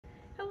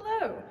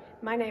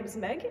my name is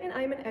Meg and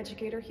I'm an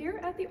educator here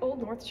at the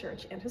Old North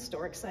Church and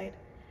Historic Site.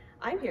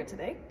 I'm here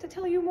today to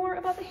tell you more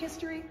about the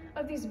history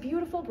of these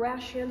beautiful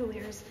brass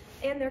chandeliers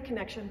and their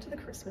connection to the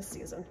Christmas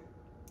season.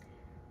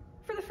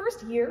 For the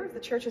first year of the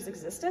church's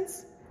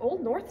existence,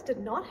 Old North did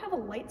not have a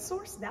light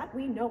source that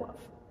we know of.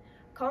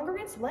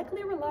 Congregants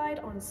likely relied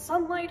on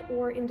sunlight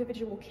or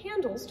individual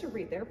candles to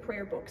read their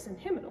prayer books and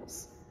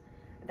hymnals.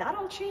 That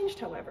all changed,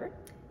 however,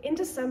 in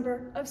December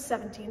of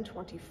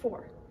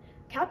 1724.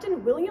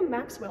 Captain William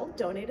Maxwell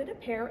donated a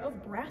pair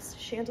of brass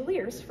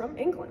chandeliers from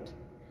England.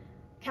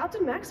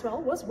 Captain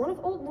Maxwell was one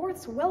of Old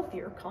North's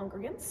wealthier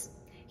congregants.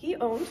 He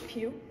owned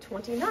pew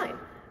 29,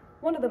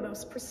 one of the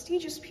most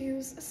prestigious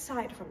pews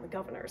aside from the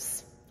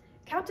governor's.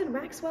 Captain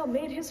Maxwell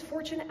made his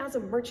fortune as a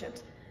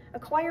merchant,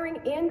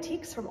 acquiring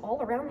antiques from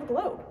all around the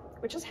globe,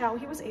 which is how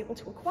he was able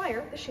to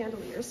acquire the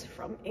chandeliers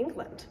from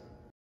England.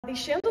 The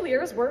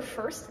chandeliers were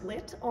first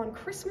lit on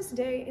Christmas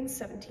Day in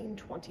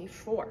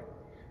 1724.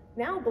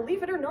 Now,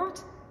 believe it or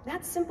not,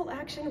 that simple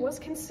action was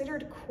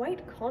considered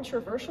quite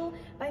controversial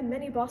by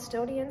many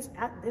Bostonians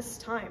at this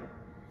time.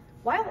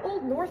 While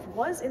Old North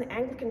was an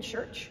Anglican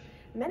church,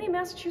 many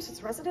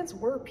Massachusetts residents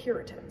were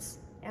Puritans,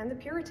 and the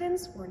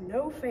Puritans were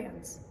no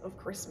fans of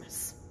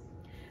Christmas.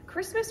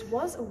 Christmas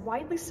was a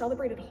widely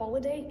celebrated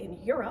holiday in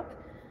Europe,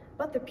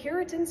 but the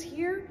Puritans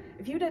here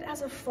viewed it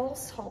as a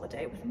false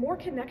holiday with more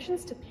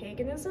connections to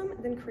paganism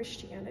than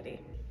Christianity.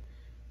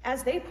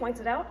 As they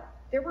pointed out,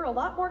 there were a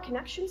lot more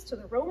connections to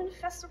the Roman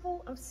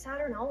festival of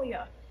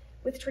Saturnalia,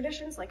 with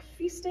traditions like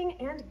feasting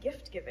and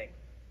gift-giving.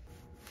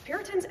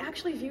 Puritans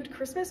actually viewed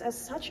Christmas as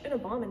such an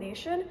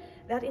abomination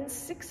that in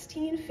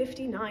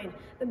 1659,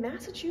 the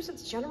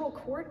Massachusetts General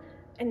Court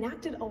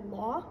enacted a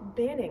law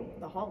banning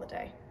the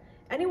holiday.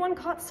 Anyone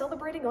caught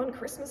celebrating on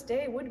Christmas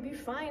Day would be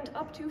fined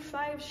up to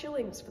 5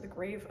 shillings for the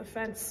grave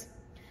offense.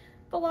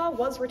 The law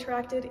was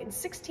retracted in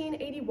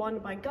 1681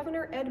 by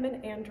Governor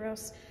Edmund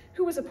Andros,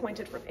 who was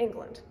appointed from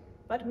England,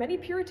 but many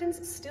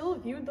Puritans still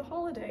viewed the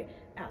holiday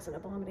as an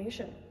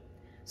abomination.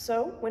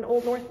 So, when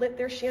Old North lit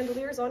their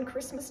chandeliers on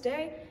Christmas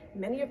Day,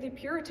 many of the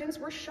Puritans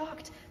were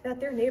shocked that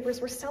their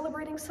neighbors were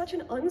celebrating such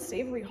an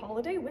unsavory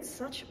holiday with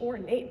such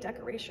ornate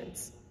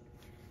decorations.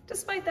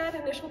 Despite that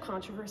initial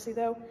controversy,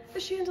 though, the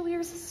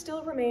chandeliers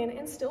still remain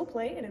and still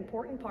play an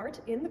important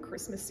part in the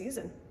Christmas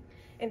season.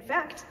 In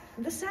fact,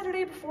 the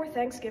Saturday before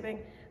Thanksgiving,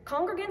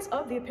 congregants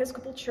of the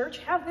Episcopal Church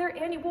have their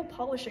annual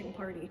polishing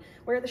party,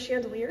 where the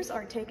chandeliers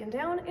are taken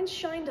down and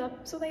shined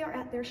up so they are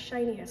at their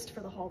shiniest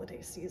for the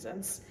holiday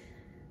seasons.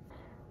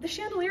 The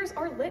chandeliers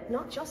are lit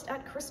not just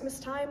at Christmas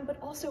time,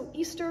 but also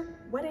Easter,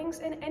 weddings,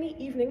 and any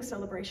evening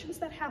celebrations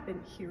that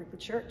happen here at the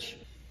church.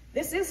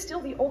 This is still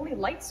the only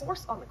light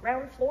source on the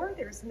ground floor.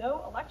 There's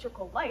no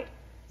electrical light,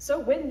 so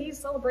when these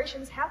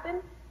celebrations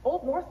happen,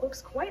 Old North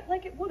looks quite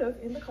like it would have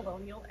in the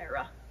colonial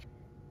era.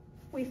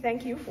 We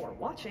thank you for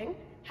watching.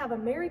 Have a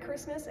Merry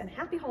Christmas and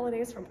Happy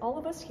Holidays from all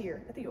of us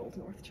here at the Old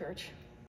North Church.